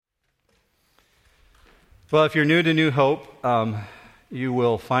Well, if you're new to New Hope, you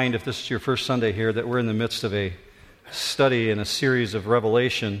will find, if this is your first Sunday here, that we're in the midst of a study in a series of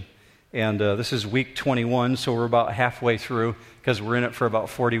Revelation. And this is week 21, so we're about halfway through because we're in it for about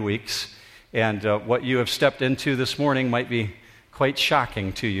 40 weeks. And what you have stepped into this morning might be quite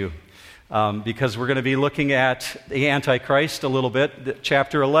shocking to you because we're going to be looking at the Antichrist a little bit.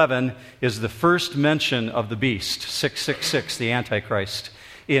 Chapter 11 is the first mention of the beast, 666, the Antichrist.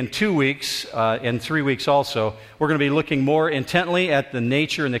 In 2 weeks, in 3 weeks also, we're going to be looking more intently at the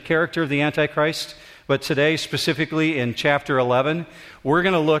nature and the character of the Antichrist. But today, specifically in chapter 11, we're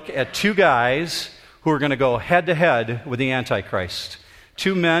going to look at two guys who are going to go head-to-head with the Antichrist.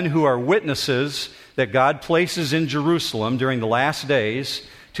 Two men who are witnesses that God places in Jerusalem during the last days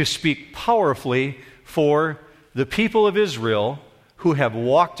to speak powerfully for the people of Israel who have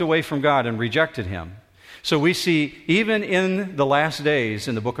walked away from God and rejected Him. So we see, even in the last days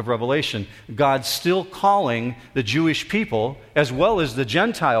in the book of Revelation, God still calling the Jewish people, as well as the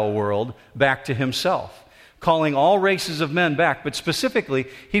Gentile world, back to Himself, calling all races of men back. But specifically,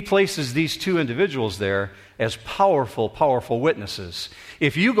 He places these two individuals there as powerful, powerful witnesses.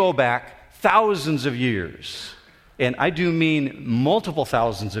 If you go back thousands of years, and I do mean multiple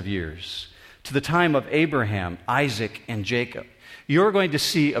thousands of years, to the time of Abraham, Isaac, and Jacob, you're going to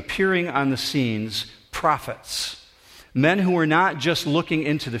see appearing on the scenes prophets, men who were not just looking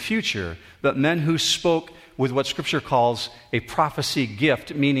into the future, but men who spoke with what Scripture calls a prophecy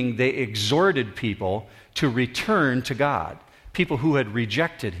gift, meaning they exhorted people to return to God, people who had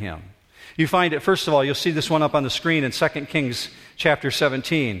rejected Him. You find it, first of all, you'll see this one up on the screen in 2 Kings chapter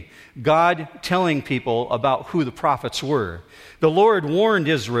 17. God telling people about who the prophets were. The Lord warned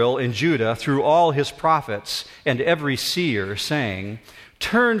Israel and Judah through all His prophets and every seer, saying,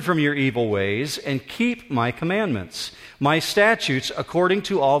 "Turn from your evil ways and keep my commandments, my statutes according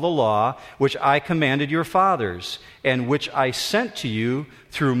to all the law which I commanded your fathers, and which I sent to you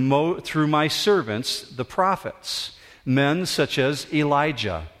through my servants, the prophets." Men such as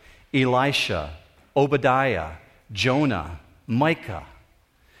Elijah, Elisha, Obadiah, Jonah, Micah,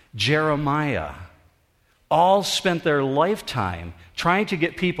 Jeremiah, all spent their lifetime trying to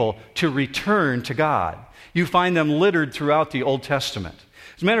get people to return to God. You find them littered throughout the Old Testament.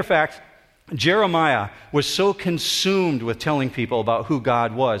 As a matter of fact, Jeremiah was so consumed with telling people about who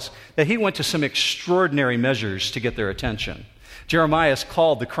God was that he went to some extraordinary measures to get their attention. Jeremiah is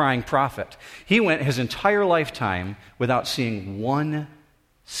called the crying prophet. He went his entire lifetime without seeing one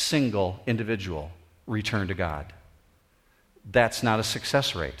single individual return to God. That's not a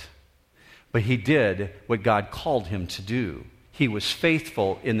success rate. But he did what God called him to do. He was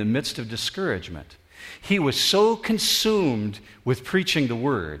faithful in the midst of discouragement. He was so consumed with preaching the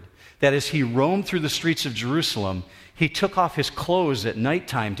word that as he roamed through the streets of Jerusalem, he took off his clothes at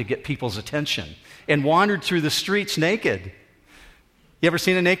nighttime to get people's attention and wandered through the streets naked. You ever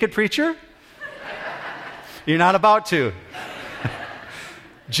seen a naked preacher? You're not about to.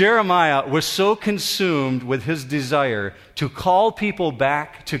 Jeremiah was so consumed with his desire to call people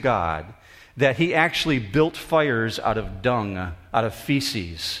back to God that he actually built fires out of dung, out of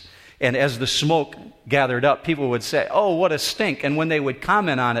feces. And as the smoke gathered up, people would say, "Oh, what a stink." And when they would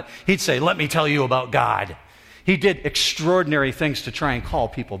comment on it, he'd say, "Let me tell you about God." He did extraordinary things to try and call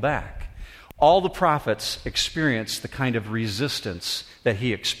people back. All the prophets experienced the kind of resistance that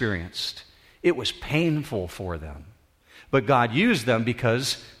he experienced. It was painful for them. But God used them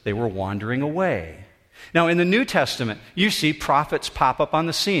because they were wandering away. Now, in the New Testament, you see prophets pop up on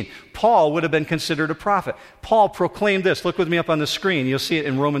the scene. Paul would have been considered a prophet. Paul proclaimed this. Look with me up on the screen. You'll see it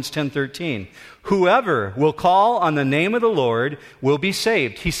in Romans 10:13. "Whoever will call on the name of the Lord will be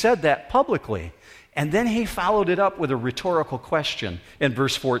saved." He said that publicly. And then he followed it up with a rhetorical question in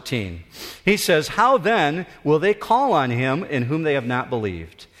verse 14. He says, "How then will they call on him in whom they have not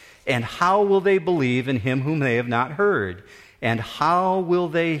believed? And how will they believe in him whom they have not heard? And how will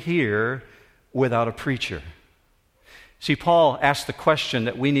they hear without a preacher?" See, Paul asked the question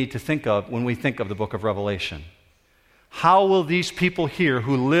that we need to think of when we think of the book of Revelation. How will these people here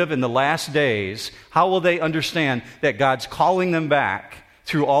who live in the last days, how will they understand that God's calling them back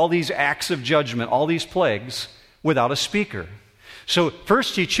through all these acts of judgment, all these plagues, without a speaker? So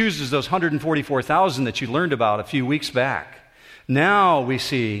first he chooses those 144,000 that you learned about a few weeks back. Now we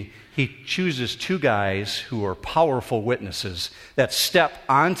see he chooses two guys who are powerful witnesses that step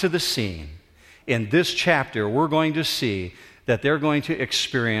onto the scene. In this chapter, we're going to see that they're going to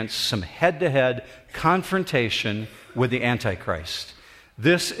experience some head-to-head confrontation with the Antichrist.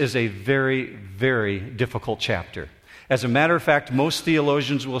 This is a very, very difficult chapter. As a matter of fact, most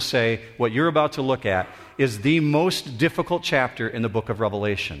theologians will say what you're about to look at is the most difficult chapter in the book of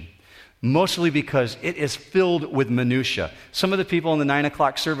Revelation. mostly because it is filled with minutia. Some of the people in the 9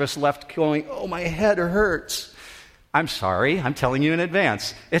 o'clock service left going, "Oh, my head hurts." I'm sorry, I'm telling you in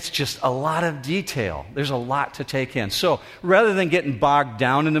advance. It's just a lot of detail. There's a lot to take in. So rather than getting bogged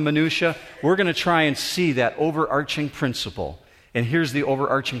down in the minutia, we're going to try and see that overarching principle. And here's the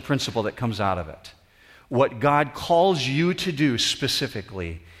overarching principle that comes out of it. What God calls you to do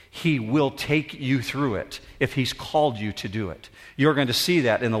specifically, He will take you through it if He's called you to do it. You're going to see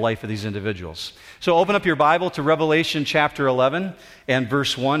that in the life of these individuals. So open up your Bible to Revelation chapter 11 and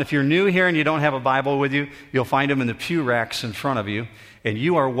verse 1. If you're new here and you don't have a Bible with you, you'll find them in the pew racks in front of you. And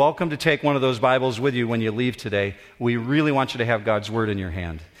you are welcome to take one of those Bibles with you when you leave today. We really want you to have God's Word in your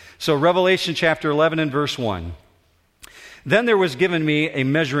hand. So Revelation chapter 11 and verse 1. Then there was given me a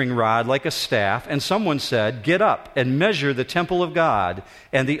measuring rod like a staff, and someone said, "Get up and measure the temple of God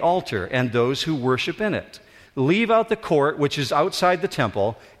and the altar and those who worship in it. Leave out the court which is outside the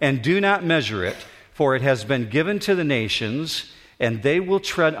temple, and do not measure it, for it has been given to the nations, and they will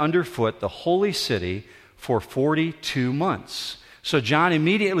tread underfoot the holy city for 42 months. So John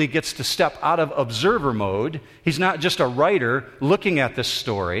immediately gets to step out of observer mode. He's not just a writer looking at this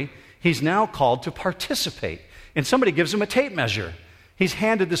story. He's now called to participate. And somebody gives him a tape measure. He's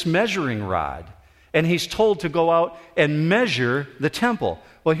handed this measuring rod, and he's told to go out and measure the temple.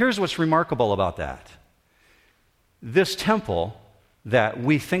 Well, here's what's remarkable about that. This temple that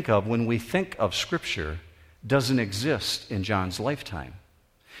we think of when we think of Scripture doesn't exist in John's lifetime.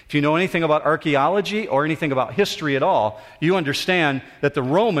 If you know anything about archaeology or anything about history at all, you understand that the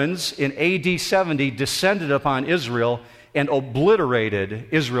Romans in AD 70 descended upon Israel and obliterated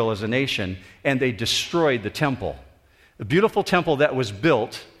Israel as a nation, and they destroyed the temple. The beautiful temple that was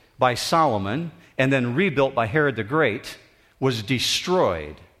built by Solomon and then rebuilt by Herod the Great was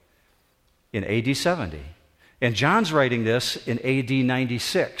destroyed in AD 70. And John's writing this in AD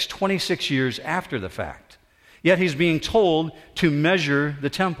 96, 26 years after the fact. Yet he's being told to measure the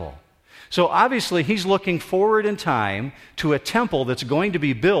temple. So obviously he's looking forward in time to a temple that's going to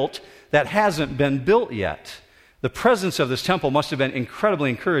be built that hasn't been built yet. The presence of this temple must have been incredibly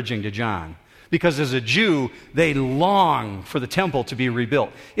encouraging to John, because as a Jew, they long for the temple to be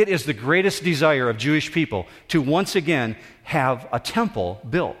rebuilt. It is the greatest desire of Jewish people to once again have a temple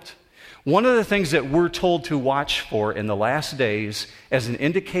built. One of the things that we're told to watch for in the last days as an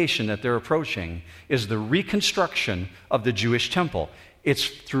indication that they're approaching is the reconstruction of the Jewish temple. It's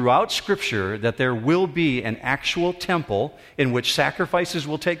throughout Scripture that there will be an actual temple in which sacrifices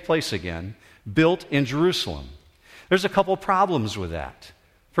will take place again, built in Jerusalem. There's a couple problems with that.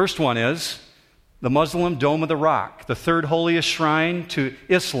 First one is the Muslim Dome of the Rock, the third holiest shrine to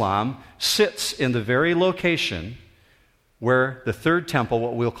Islam, sits in the very location where the third temple,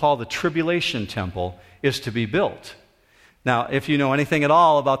 what we'll call the Tribulation Temple, is to be built. Now, if you know anything at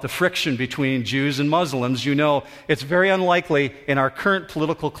all about the friction between Jews and Muslims, you know it's very unlikely in our current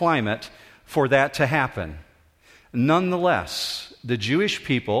political climate for that to happen. Nonetheless, the Jewish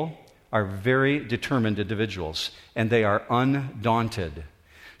people are very determined individuals, and they are undaunted.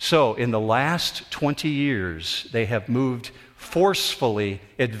 So, in the last 20 years, they have moved forcefully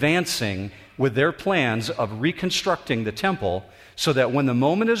advancing with their plans of reconstructing the temple so that when the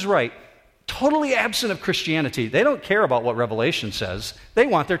moment is right, totally absent of Christianity, they don't care about what Revelation says. They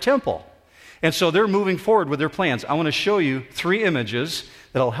want their temple. And so they're moving forward with their plans. I want to show you 3 images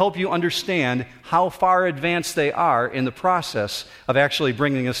that'll help you understand how far advanced they are in the process of actually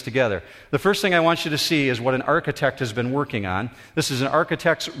bringing this together. The first thing I want you to see is what an architect has been working on. This is an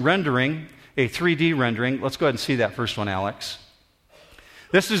architect's rendering, a 3D rendering. Let's go ahead and see that first one, Alex.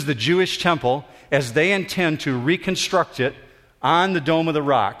 This is the Jewish temple as they intend to reconstruct it on the Dome of the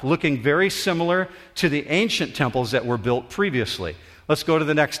Rock, looking very similar to the ancient temples that were built previously. Let's go to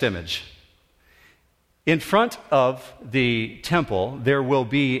the next image. In front of the temple, there will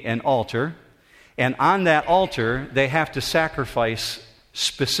be an altar, and on that altar, they have to sacrifice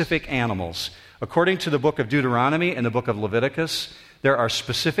specific animals. According to the book of Deuteronomy and the book of Leviticus, there are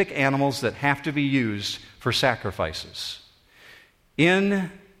specific animals that have to be used for sacrifices.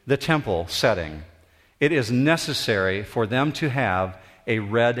 In the temple setting, it is necessary for them to have a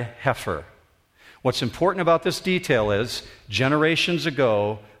red heifer. What's important about this detail is, generations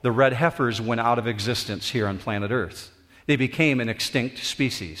ago, the red heifers went out of existence here on planet Earth. They became an extinct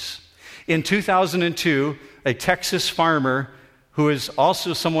species. In 2002, a Texas farmer who is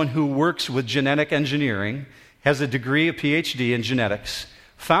also someone who works with genetic engineering, has a degree, a PhD in genetics,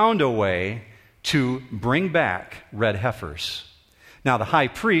 found a way to bring back red heifers. Now, the high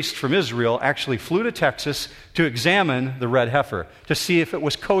priest from Israel actually flew to Texas to examine the red heifer, to see if it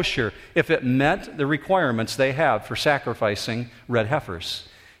was kosher, if it met the requirements they have for sacrificing red heifers.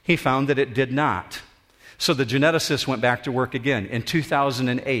 He found that it did not. So the geneticists went back to work again. In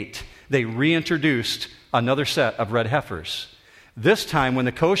 2008, they reintroduced another set of red heifers. This time, when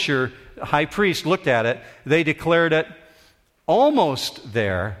the kosher high priest looked at it, they declared it almost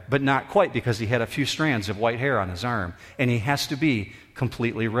there, but not quite, because he had a few strands of white hair on his arm, and he has to be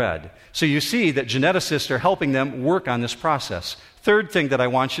completely red. So you see that geneticists are helping them work on this process. Third thing that I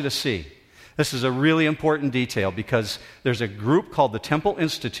want you to see. This is a really important detail, because there's a group called the Temple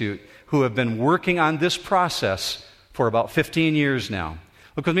Institute who have been working on this process for about 15 years now.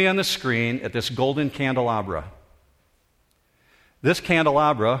 Look with me on the screen at this golden candelabra. This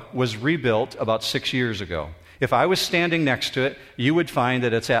candelabra was rebuilt about 6 years ago. If I was standing next to it, you would find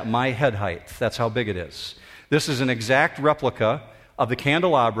that it's at my head height. That's how big it is. This is an exact replica of the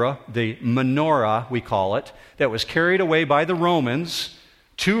candelabra, the menorah, we call it, that was carried away by the Romans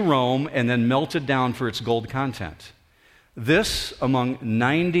to Rome and then melted down for its gold content. This, among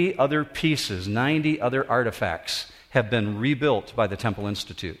 90 other pieces, 90 other artifacts, have been rebuilt by the Temple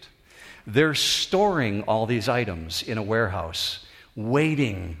Institute. They're storing all these items in a warehouse,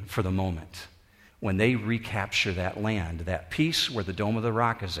 waiting for the moment when they recapture that land, that piece where the Dome of the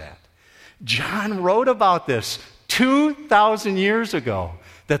Rock is at. John wrote about this 2,000 years ago,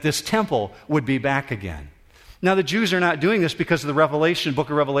 that this temple would be back again. Now, the Jews are not doing this because the book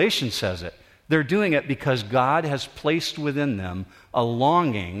of Revelation says it. They're doing it because God has placed within them a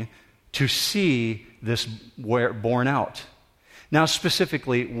longing to see this borne out. Now,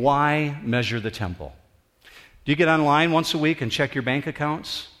 specifically, why measure the temple? Do you get online once a week and check your bank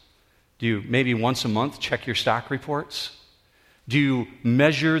accounts? Do you maybe once a month check your stock reports? Do you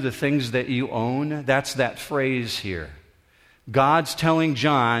measure the things that you own? That's that phrase here. God's telling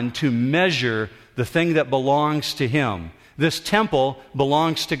John to measure the thing that belongs to him. This temple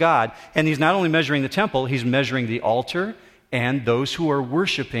belongs to God. And he's not only measuring the temple, he's measuring the altar and those who are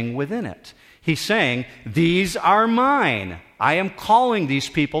worshiping within it. He's saying, these are mine. I am calling these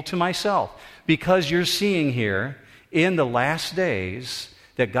people to myself. Because you're seeing here in the last days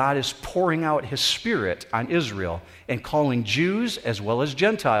that God is pouring out his Spirit on Israel and calling Jews as well as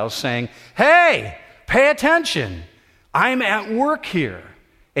Gentiles, saying, hey, pay attention. I'm at work here.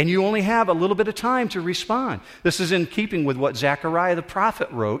 And you only have a little bit of time to respond. This is in keeping with what Zechariah the prophet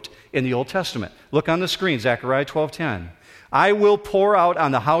wrote in the Old Testament. Look on the screen, Zechariah 12:10. I will pour out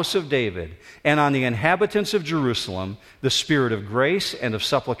on the house of David and on the inhabitants of Jerusalem the spirit of grace and of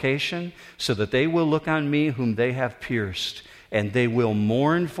supplication, so that they will look on me whom they have pierced, and they will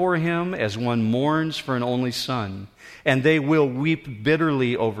mourn for him as one mourns for an only son, and they will weep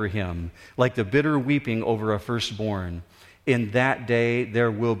bitterly over him, like the bitter weeping over a firstborn. In that day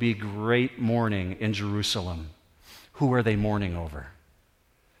there will be great mourning in Jerusalem. Who are they mourning over?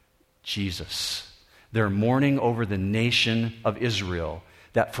 Jesus. They're mourning over the nation of Israel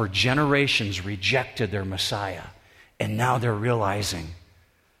that for generations rejected their Messiah. And now they're realizing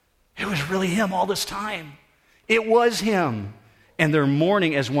it was really him all this time. It was him. And they're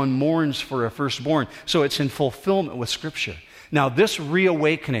mourning as one mourns for a firstborn. So it's in fulfillment with Scripture. Now, this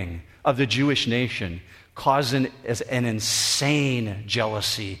reawakening of the Jewish nation caused an insane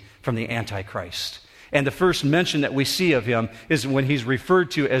jealousy from the Antichrist. And the first mention that we see of him is when he's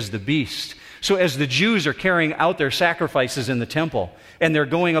referred to as the beast. So as the Jews are carrying out their sacrifices in the temple, and they're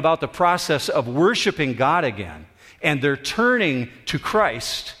going about the process of worshiping God again, and they're turning to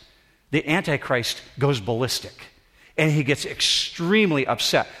Christ, the Antichrist goes ballistic. And he gets extremely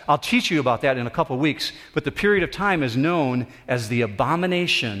upset. I'll teach you about that in a couple of weeks, but the period of time is known as the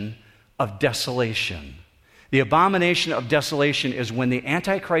abomination of desolation. The abomination of desolation is when the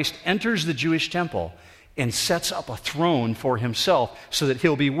Antichrist enters the Jewish temple and sets up a throne for himself so that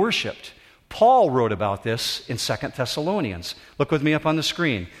he'll be worshipped. Paul wrote about this in 2 Thessalonians. Look with me up on the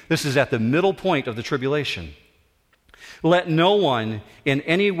screen. This is at the middle point of the tribulation. Let no one in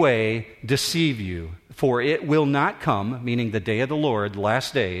any way deceive you, for it will not come, meaning the day of the Lord, the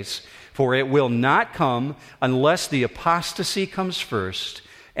last days, for it will not come unless the apostasy comes first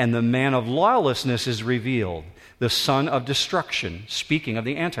and the man of lawlessness is revealed, the son of destruction, speaking of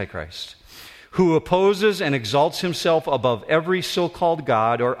the Antichrist, who opposes and exalts himself above every so-called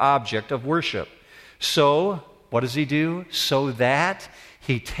God or object of worship. So, what does he do? So that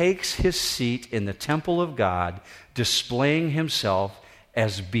he takes his seat in the temple of God, displaying himself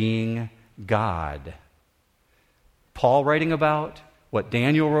as being God. Paul writing about, what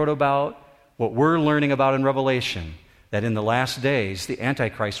Daniel wrote about, what we're learning about in Revelation, that in the last days, the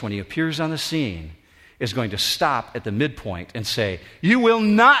Antichrist, when he appears on the scene, is going to stop at the midpoint and say, you will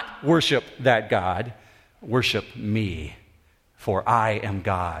not worship that God, worship me. for I am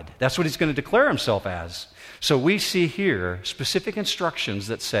God. That's what he's going to declare himself as. So we see here specific instructions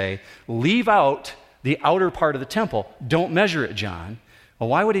that say, leave out the outer part of the temple. Don't measure it, John. Well,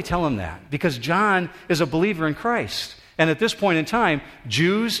 why would he tell him that? Because John is a believer in Christ. And at this point in time,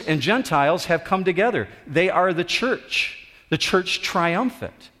 Jews and Gentiles have come together. They are the church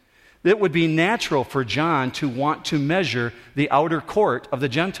triumphant. It would be natural for John to want to measure the outer court of the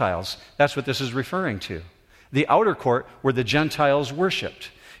Gentiles. That's what this is referring to. The outer court where the Gentiles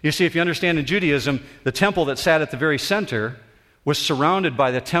worshiped. You see, if you understand in Judaism, the temple that sat at the very center was surrounded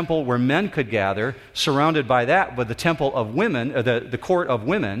by the temple where men could gather, surrounded by that with the temple of women, the court of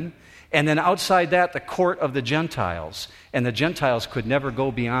women, and then outside that, the court of the Gentiles. And the Gentiles could never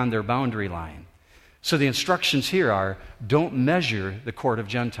go beyond their boundary line. So the instructions here are, don't measure the court of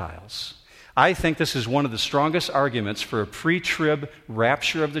Gentiles. I think this is one of the strongest arguments for a pre-trib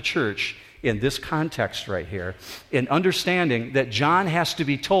rapture of the church in this context right here, in understanding that John has to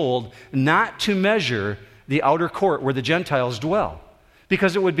be told not to measure the outer court where the Gentiles dwell.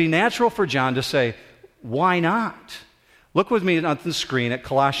 Because it would be natural for John to say, why not? Look with me on the screen at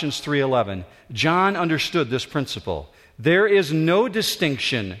Colossians 3:11. John understood this principle. There is no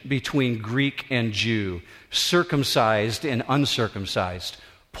distinction between Greek and Jew, circumcised and uncircumcised.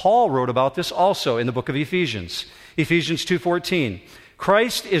 Paul wrote about this also in the book of Ephesians. Ephesians 2:14.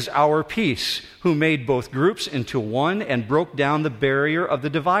 Christ is our peace, who made both groups into one and broke down the barrier of the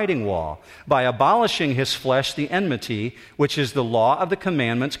dividing wall by abolishing his flesh the enmity, which is the law of the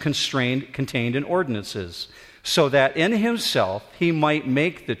commandments contained in ordinances, so that in himself he might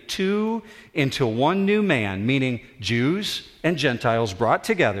make the two into one new man, meaning Jews and Gentiles brought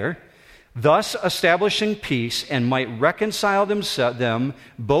together, thus establishing peace, and might reconcile them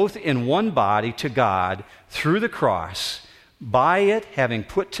both in one body to God through the cross, by it having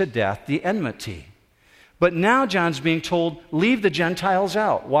put to death the enmity. But now John's being told, leave the Gentiles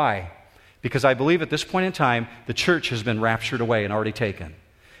out. Why? Because I believe at this point in time, the church has been raptured away and already taken.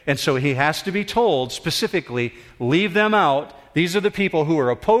 And so he has to be told specifically, leave them out. These are the people who are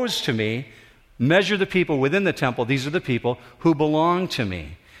opposed to me. Measure the people within the temple. These are the people who belong to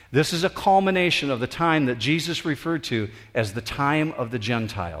me. This is a culmination of the time that Jesus referred to as the time of the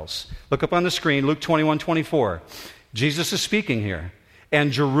Gentiles. Look up on the screen, Luke 21:24. Jesus is speaking here.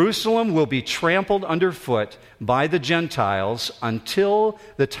 And Jerusalem will be trampled underfoot by the Gentiles until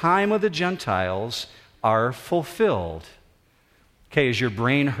the time of the Gentiles are fulfilled. Okay, is your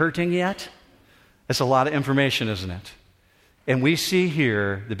brain hurting yet? That's a lot of information, isn't it? And we see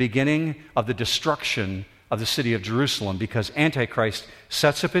here the beginning of the destruction of the city of Jerusalem because Antichrist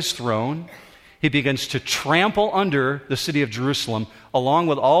sets up his throne. He begins to trample under the city of Jerusalem along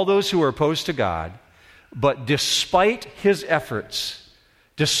with all those who are opposed to God. But despite his efforts,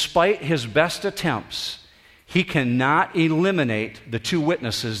 despite his best attempts, he cannot eliminate the two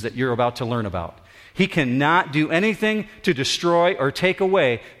witnesses that you're about to learn about. He cannot do anything to destroy or take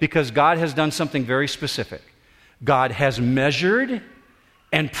away because God has done something very specific. God has measured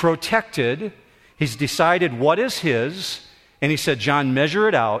and protected. He's decided what is his, and he said, John, measure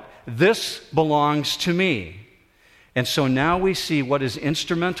it out. This belongs to me. And so now we see what is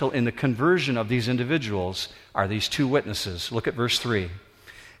instrumental in the conversion of these individuals are these two witnesses. Look at verse 3.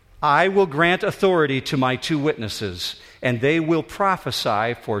 I will grant authority to my two witnesses, and they will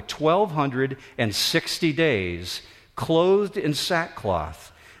prophesy for 1,260 days, clothed in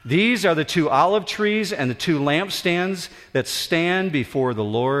sackcloth. These are the two olive trees and the two lampstands that stand before the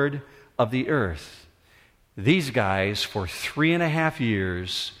Lord of the earth. These guys, for 3.5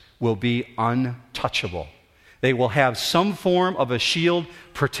 years, will be untouchable. They will have some form of a shield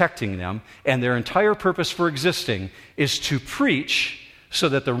protecting them, and their entire purpose for existing is to preach so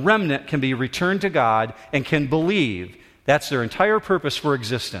that the remnant can be returned to God and can believe. That's their entire purpose for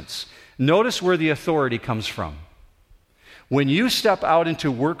existence. Notice where the authority comes from. When you step out into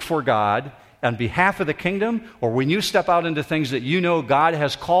work for God on behalf of the kingdom, or when you step out into things that you know God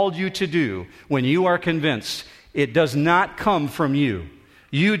has called you to do, when you are convinced, it does not come from you.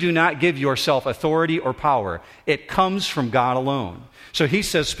 You do not give yourself authority or power. It comes from God alone. So he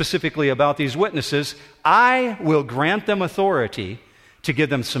says specifically about these witnesses, I will grant them authority to give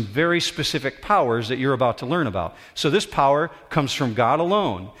them some very specific powers that you're about to learn about. So this power comes from God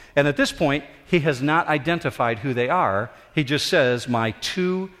alone. And at this point, he has not identified who they are. He just says, my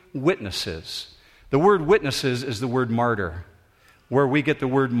two witnesses. The word witnesses is the word martyr, where we get the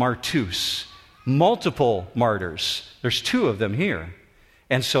word martus. Multiple martyrs. There's two of them here.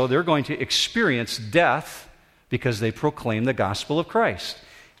 And so they're going to experience death because they proclaim the gospel of Christ.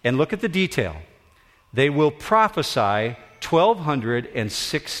 And look at the detail. They will prophesy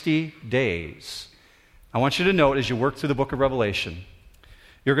 1,260 days. I want you to note as you work through the book of Revelation,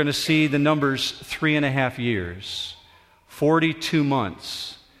 you're going to see the numbers 3.5 years, 42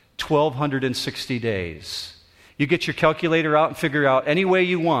 months, 1,260 days. You get your calculator out and figure out any way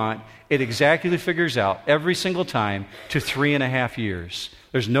you want, it exactly figures out every single time to 3.5 years.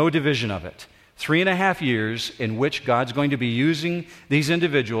 There's no division of it. 3.5 years in which God's going to be using these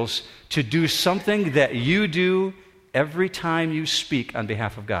individuals to do something that you do every time you speak on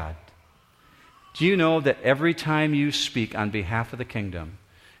behalf of God. Do you know that every time you speak on behalf of the kingdom,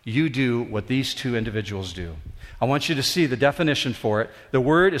 you do what these two individuals do? I want you to see the definition for it. The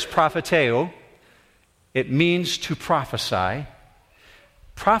word is propheteo. It means to prophesy.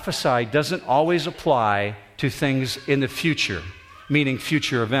 Prophesy doesn't always apply to things in the future, meaning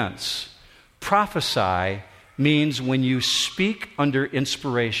future events. Prophesy means when you speak under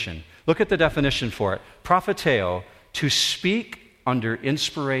inspiration. Look at the definition for it. Propheteo, to speak under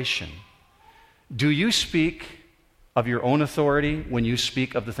inspiration. Do you speak of your own authority when you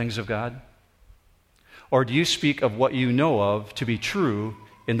speak of the things of God? Or do you speak of what you know of to be true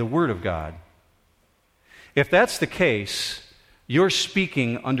in the Word of God? If that's the case, you're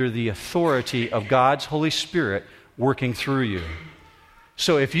speaking under the authority of God's Holy Spirit working through you.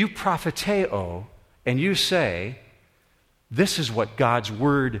 So if you propheteo and you say, this is what God's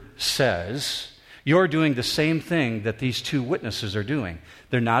Word says, you're doing the same thing that these two witnesses are doing.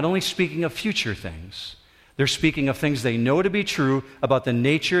 They're not only speaking of future things, they're speaking of things they know to be true about the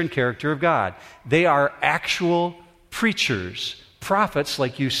nature and character of God. They are actual preachers, prophets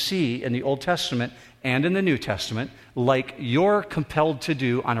like you see in the Old Testament and in the New Testament, like you're compelled to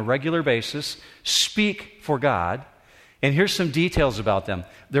do on a regular basis, speak for God. And here's some details about them.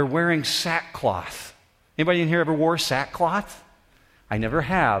 They're wearing sackcloth. Anybody in here ever wore sackcloth? I never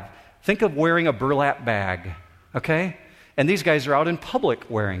have. Think of wearing a burlap bag, okay? And these guys are out in public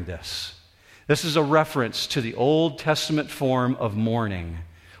wearing this. This is a reference to the Old Testament form of mourning.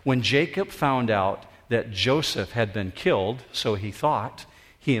 When Jacob found out that Joseph had been killed, so he thought,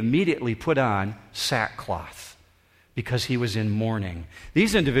 he immediately put on sackcloth because he was in mourning.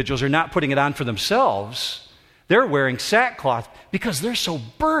 These individuals are not putting it on for themselves. They're wearing sackcloth because they're so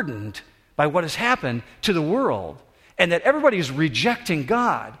burdened by what has happened to the world and that everybody's rejecting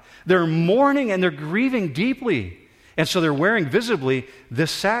God. They're mourning and they're grieving deeply. And so they're wearing visibly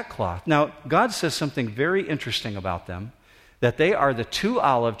this sackcloth. Now, God says something very interesting about them, that they are the two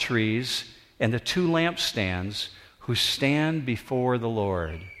olive trees and the two lampstands who stand before the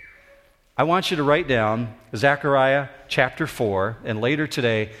Lord. I want you to write down Zechariah chapter 4, and later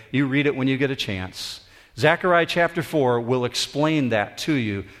today, you read it when you get a chance. Zechariah chapter 4 will explain that to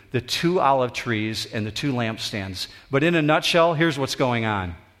you, the two olive trees and the two lampstands. But in a nutshell, here's what's going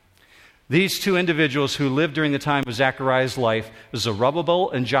on. These two individuals who lived during the time of Zechariah's life,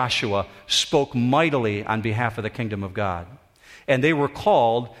 Zerubbabel and Joshua, spoke mightily on behalf of the kingdom of God. And they were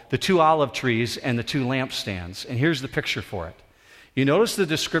called the two olive trees and the two lampstands. And here's the picture for it. You notice the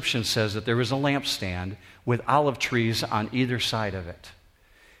description says that there was a lampstand with olive trees on either side of it.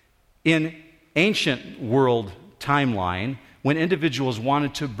 In ancient world timeline, when individuals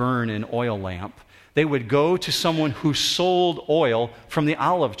wanted to burn an oil lamp, they would go to someone who sold oil from the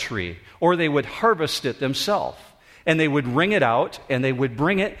olive tree, or they would harvest it themselves. And they would wring it out, and they would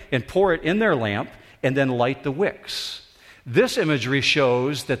bring it and pour it in their lamp, and then light the wicks. This imagery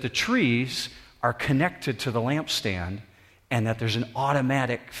shows that the trees are connected to the lampstand, and that there's an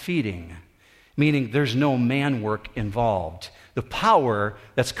automatic feeding, meaning there's no man work involved. The power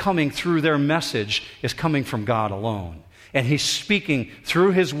that's coming through their message is coming from God alone. And He's speaking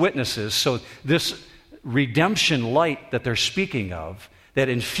through His witnesses. So this redemption light that they're speaking of, that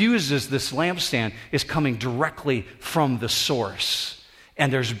infuses this lampstand, is coming directly from the source.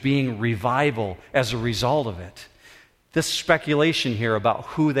 And there's being revival as a result of it. This speculation here about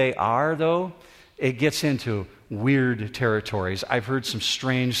who they are, though, it gets into weird territories. I've heard some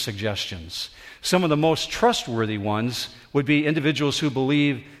strange suggestions. Some of the most trustworthy ones would be individuals who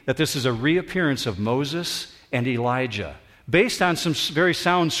believe that this is a reappearance of Moses and Elijah, based on some very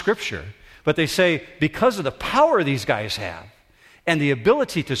sound scripture. But they say because of the power these guys have and the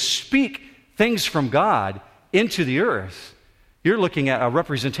ability to speak things from God into the earth, you're looking at a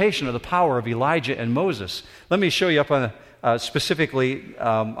representation of the power of Elijah and Moses. Let me show you up on specifically,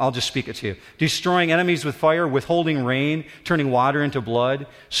 I'll just speak it to you. Destroying enemies with fire, withholding rain, turning water into blood,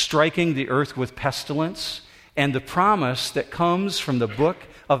 striking the earth with pestilence, and the promise that comes from the book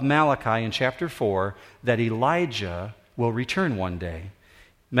of Malachi in chapter 4 that Elijah will return one day.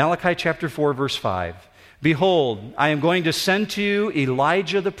 Malachi chapter 4, verse 5. Behold, I am going to send to you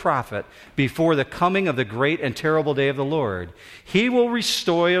Elijah the prophet before the coming of the great and terrible day of the Lord. He will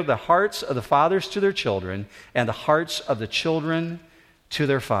restore the hearts of the fathers to their children and the hearts of the children to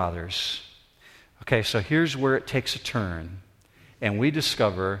their fathers. Okay, so here's where it takes a turn, and we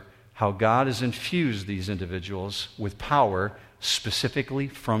discover how God has infused these individuals with power specifically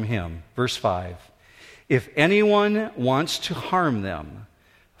from Him. Verse 5, if anyone wants to harm them,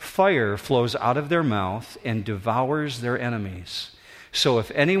 fire flows out of their mouth and devours their enemies. So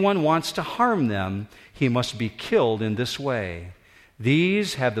if anyone wants to harm them, he must be killed in this way.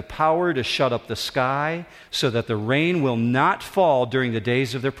 These have the power to shut up the sky so that the rain will not fall during the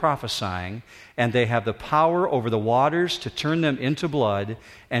days of their prophesying, and they have the power over the waters to turn them into blood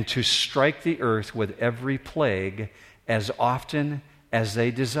and to strike the earth with every plague as often as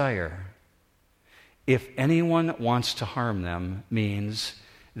they desire. If anyone wants to harm them means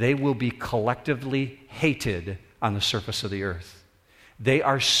they will be collectively hated on the surface of the earth. They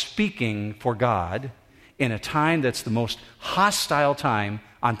are speaking for God in a time that's the most hostile time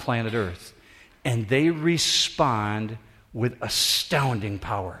on planet Earth. And they respond with astounding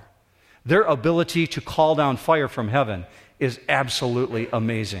power. Their ability to call down fire from heaven is absolutely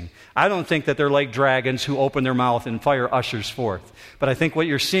amazing. I don't think that they're like dragons who open their mouth and fire ushers forth. But I think what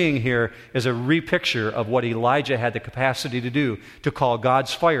you're seeing here is a repicture of what Elijah had the capacity to do to call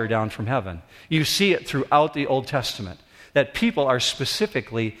God's fire down from heaven. You see it throughout the Old Testament, that people are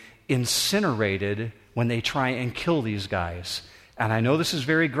specifically incinerated when they try and kill these guys. And I know this is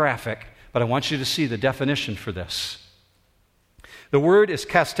very graphic, but I want you to see the definition for this. The word is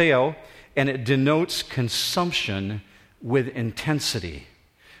kasteo, and it denotes consumption with intensity.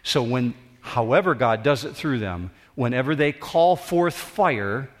 So however God does it through them, whenever they call forth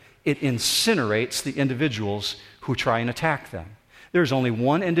fire, it incinerates the individuals who try and attack them. There's only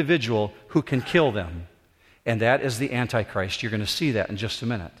one individual who can kill them, and that is the Antichrist. You're going to see that in just a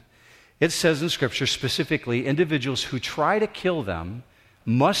minute. It says in Scripture specifically, individuals who try to kill them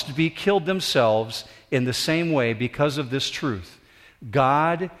must be killed themselves in the same way because of this truth.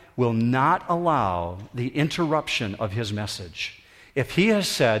 God will not allow the interruption of His message. If He has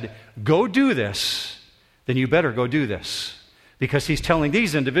said, go do this, then you better go do this. Because He's telling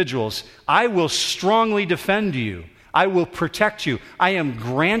these individuals, I will strongly defend you. I will protect you. I am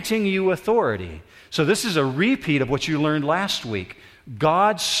granting you authority. So this is a repeat of what you learned last week.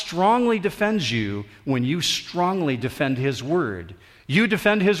 God strongly defends you when you strongly defend His word. You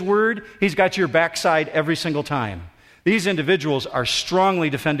defend His word, He's got your backside every single time. These individuals are strongly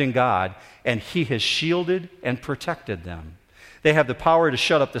defending God, and He has shielded and protected them. They have the power to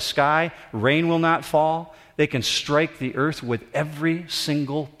shut up the sky. Rain will not fall. They can strike the earth with every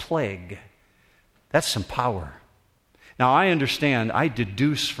single plague. That's some power. Now, I understand, I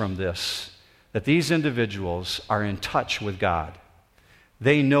deduce from this that these individuals are in touch with God.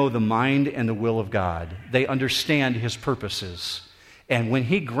 They know the mind and the will of God. They understand His purposes. And when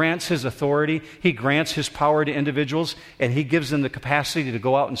He grants His authority, He grants His power to individuals, and He gives them the capacity to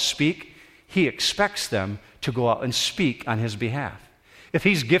go out and speak, He expects them to go out and speak on His behalf. If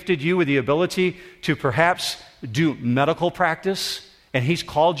He's gifted you with the ability to perhaps do medical practice, and He's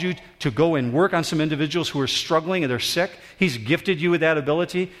called you to go and work on some individuals who are struggling and they're sick, He's gifted you with that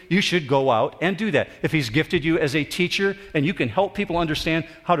ability, you should go out and do that. If He's gifted you as a teacher and you can help people understand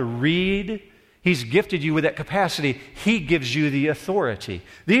how to read, He's gifted you with that capacity. He gives you the authority.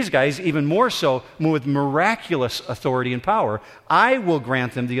 These guys, even more so, with miraculous authority and power, I will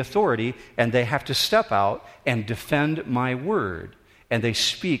grant them the authority, and they have to step out and defend my word. And they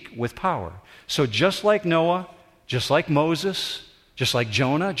speak with power. So just like Noah, just like Moses, just like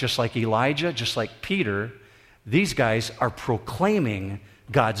Jonah, just like Elijah, just like Peter, these guys are proclaiming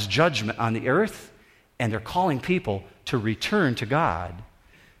God's judgment on the earth, and they're calling people to return to God.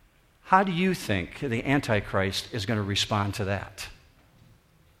 How do you think the Antichrist is going to respond to that?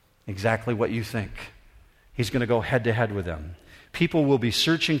 Exactly what you think. He's going to go head to head with them. People will be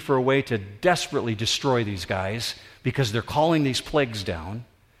searching for a way to desperately destroy these guys because they're calling these plagues down,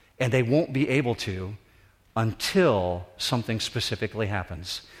 and they won't be able to until something specifically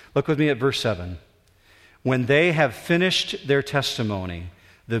happens. Look with me at verse 7. When they have finished their testimony,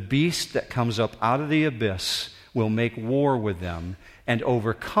 the beast that comes up out of the abyss will make war with them and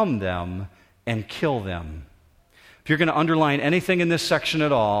overcome them and kill them. If you're going to underline anything in this section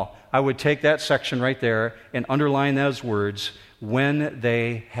at all, I would take that section right there and underline those words, when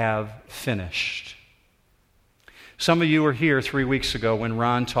they have finished. Some of you were here 3 weeks ago when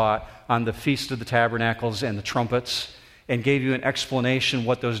Ron taught on the Feast of the Tabernacles and the trumpets and gave you an explanation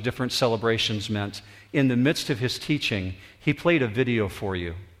what those different celebrations meant. In the midst of his teaching, he played a video for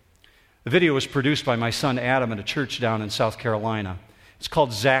you. The video was produced by my son Adam at a church down in South Carolina. It's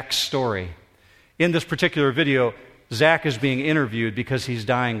called Zach's Story. In this particular video, Zach is being interviewed because he's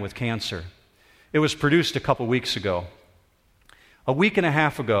dying with cancer. It was produced a couple weeks ago. A week and a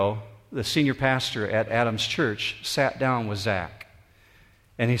half ago, the senior pastor at Adam's church sat down with Zach.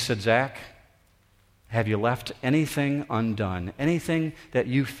 And he said, "Zach, have you left anything undone? Anything that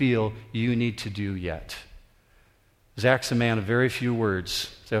you feel you need to do yet?" Zach's a man of very few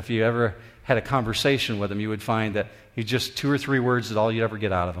words. So if you ever had a conversation with him, you would find that he's just 2 or 3 words is all you'd ever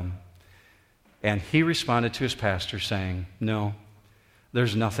get out of him. And he responded to his pastor saying, "No,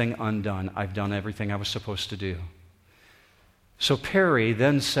 there's nothing undone. I've done everything I was supposed to do." So Perry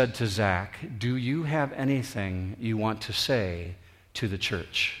then said to Zach, "Do you have anything you want to say to the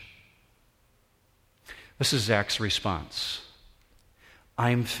church?" This is Zach's response.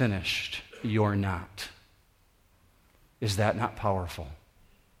 "I'm finished. You're not." Is that not powerful?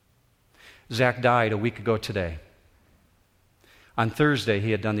 Zach died a week ago today. On Thursday, he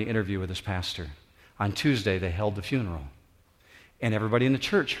had done the interview with his pastor. On Tuesday, they held the funeral. And everybody in the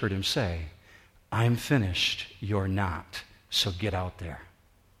church heard him say, "I'm finished, you're not, so get out there."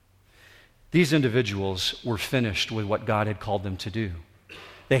 These individuals were finished with what God had called them to do.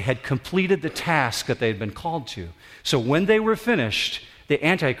 They had completed the task that they had been called to. So when they were finished, the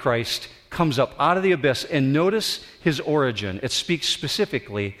Antichrist comes up out of the abyss, and notice his origin. It speaks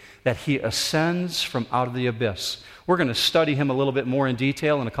specifically that he ascends from out of the abyss. We're going to study him a little bit more in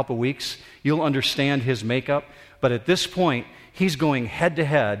detail in a couple weeks. You'll understand his makeup. But at this point, he's going head to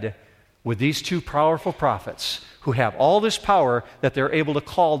head with these 2 powerful prophets who have all this power that they're able to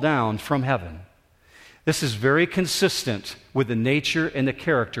call down from heaven. This is very consistent with the nature and the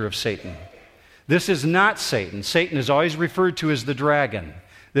character of Satan. This is not Satan. Satan is always referred to as the dragon.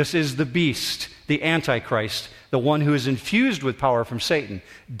 This is the beast, the Antichrist, the one who is infused with power from Satan.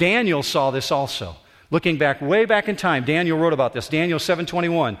 Daniel saw this also. Looking back, way back in time, Daniel wrote about this. Daniel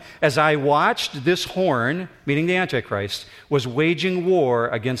 7:21. "As I watched, this horn," meaning the Antichrist, "was waging war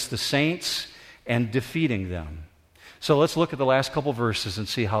against the saints and defeating them." So let's look at the last couple verses and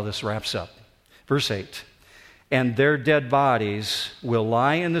see how this wraps up. Verse 8. "And their dead bodies will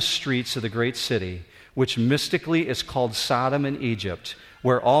lie in the streets of the great city, which mystically is called Sodom and Egypt,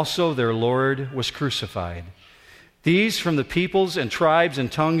 where also their Lord was crucified. These from the peoples and tribes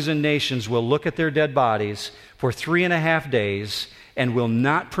and tongues and nations will look at their dead bodies for 3.5 days and will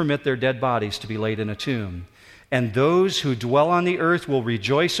not permit their dead bodies to be laid in a tomb. And those who dwell on the earth will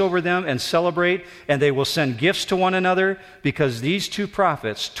rejoice over them and celebrate, and they will send gifts to one another, because these 2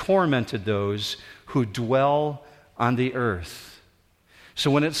 prophets tormented those who dwell on the earth."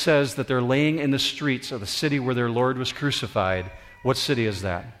 So when it says that they're laying in the streets of the city where their Lord was crucified, what city is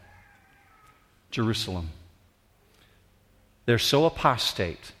that? Jerusalem. They're so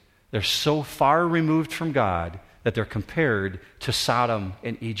apostate, they're so far removed from God that they're compared to Sodom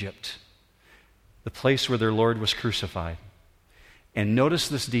and Egypt, the place where their Lord was crucified. And notice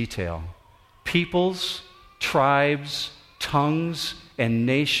this detail. Peoples, tribes, tongues, and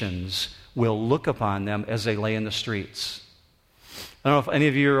nations will look upon them as they lay in the streets. I don't know if any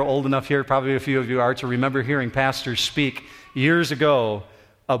of you are old enough here, probably a few of you are, to remember hearing pastors speak years ago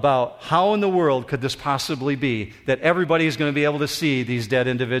about how in the world could this possibly be that everybody is going to be able to see these dead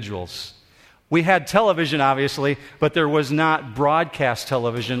individuals. We had television, obviously, but there was not broadcast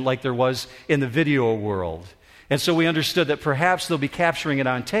television like there was in the video world. And so we understood that perhaps they'll be capturing it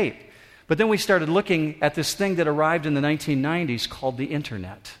on tape. But then we started looking at this thing that arrived in the 1990s called the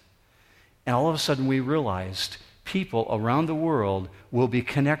internet. And all of a sudden we realized people around the world will be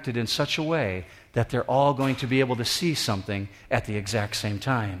connected in such a way that they're all going to be able to see something at the exact same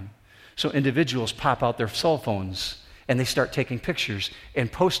time. So individuals pop out their cell phones and they start taking pictures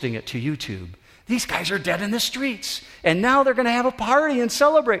and posting it to YouTube. These guys are dead in the streets, and now they're going to have a party and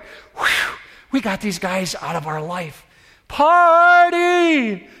celebrate. Whew, we got these guys out of our life.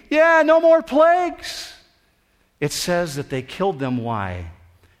 Party! Yeah, no more plagues. It says that they killed them. Why?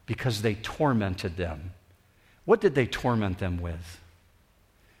 Because they tormented them. What did they torment them with?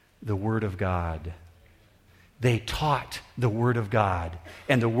 The Word of God. They taught the Word of God,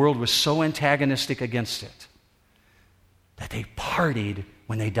 and the world was so antagonistic against it that they partied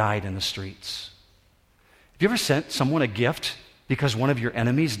when they died in the streets. Have you ever sent someone a gift because one of your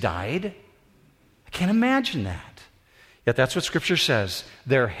enemies died? I can't imagine that. Yet that's what Scripture says.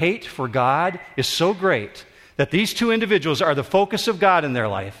 Their hate for God is so great that these 2 individuals are the focus of God in their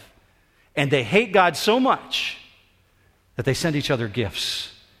life, and they hate God so much that they send each other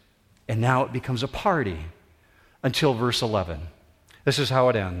gifts. And now it becomes a party until verse 11. This is how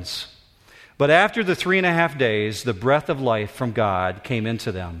it ends. "But after the 3.5 days, the breath of life from God came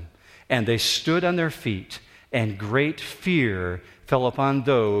into them, and they stood on their feet, and great fear fell upon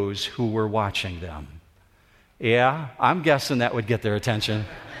those who were watching them. Yeah, I'm guessing that would get their attention.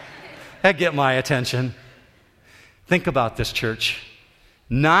 That'd get my attention. Think about this, church.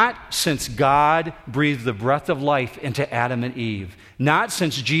 Not since God breathed the breath of life into Adam and Eve, not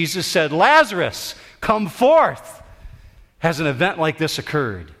since Jesus said, Lazarus, come forth, has an event like this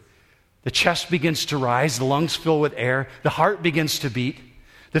occurred. The chest begins to rise, the lungs fill with air, the heart begins to beat,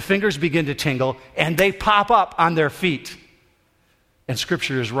 the fingers begin to tingle, and they pop up on their feet. And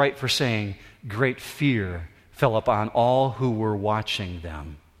Scripture is right for saying, great fear fell upon all who were watching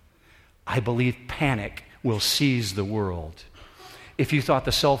them. I believe panic will seize the world. If you thought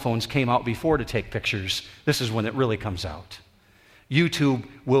the cell phones came out before to take pictures, this is when it really comes out. YouTube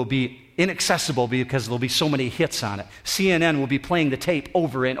will be inaccessible because there'll be so many hits on it. CNN will be playing the tape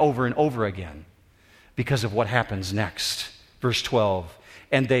over and over and over again because of what happens next. Verse 12,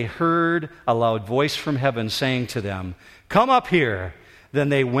 and they heard a loud voice from heaven saying to them, come up here. Then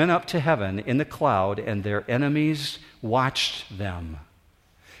they went up to heaven in the cloud, and their enemies watched them.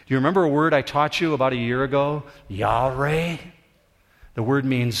 Do you remember a word I taught you about a year ago? Yahweh. The word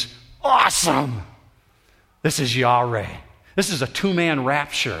means awesome. This is Yahweh. This is a two-man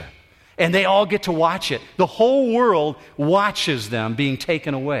rapture. And they all get to watch it. The whole world watches them being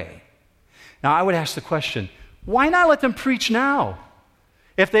taken away. Now, I would ask the question, why not let them preach now?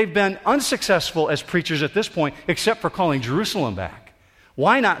 If they've been unsuccessful as preachers at this point, except for calling Jerusalem back,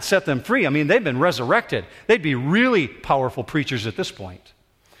 why not set them free? I mean, they've been resurrected. They'd be really powerful preachers at this point.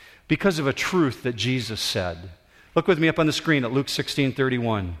 Because of a truth that Jesus said. Look with me up on the screen at Luke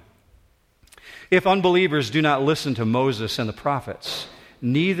 16:31. If unbelievers do not listen to Moses and the prophets,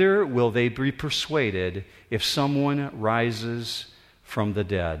 neither will they be persuaded if someone rises from the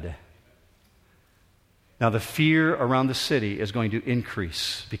dead. Now, the fear around the city is going to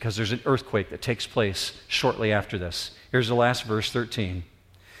increase because there's an earthquake that takes place shortly after this. Here's the last verse, 13.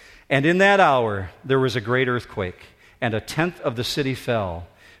 And in that hour there was a great earthquake, and 1/10 of the city fell.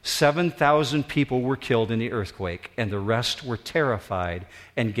 7,000 people were killed in the earthquake, and the rest were terrified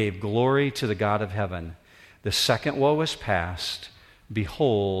and gave glory to the God of heaven. The second woe is past.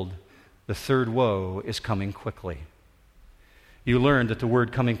 Behold, the third woe is coming quickly. You learned that the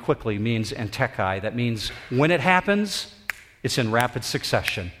word coming quickly means entekai. That means when it happens, it's in rapid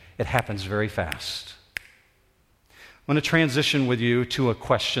succession. It happens very fast. I'm going to transition with you to a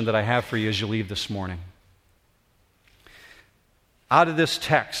question that I have for you as you leave this morning. Out of this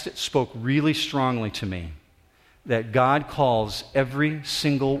text, it spoke really strongly to me that God calls every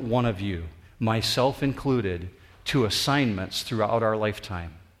single one of you, myself included, to assignments throughout our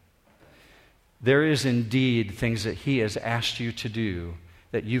lifetime. There is indeed things that He has asked you to do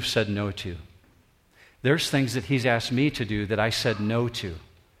that you've said no to. There's things that He's asked me to do that I said no to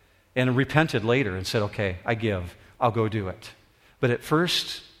and repented later and said, okay, I give. I'll go do it. But at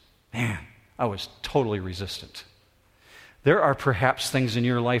first, man, I was totally resistant. There are perhaps things in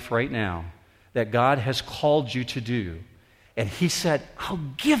your life right now that God has called you to do, and He said, I'll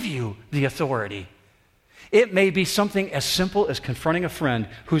give you the authority. It may be something as simple as confronting a friend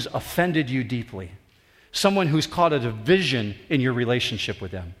who's offended you deeply, someone who's caused a division in your relationship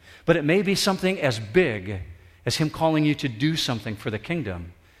with them. But it may be something as big as Him calling you to do something for the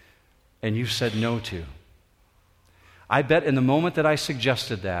kingdom, and you've said no to. I bet in the moment that I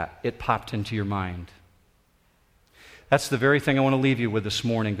suggested that, it popped into your mind. That's the very thing I want to leave you with this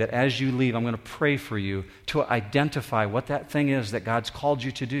morning, that as you leave, I'm going to pray for you to identify what that thing is that God's called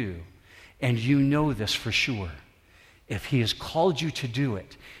you to do. And you know this for sure. If He has called you to do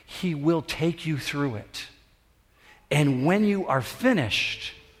it, He will take you through it. And when you are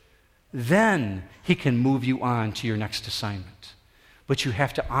finished, then He can move you on to your next assignment. But you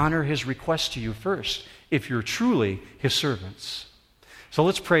have to honor His request to you first, if you're truly His servants. So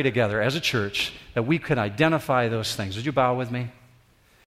let's pray together as a church that we can identify those things. Would you bow with me?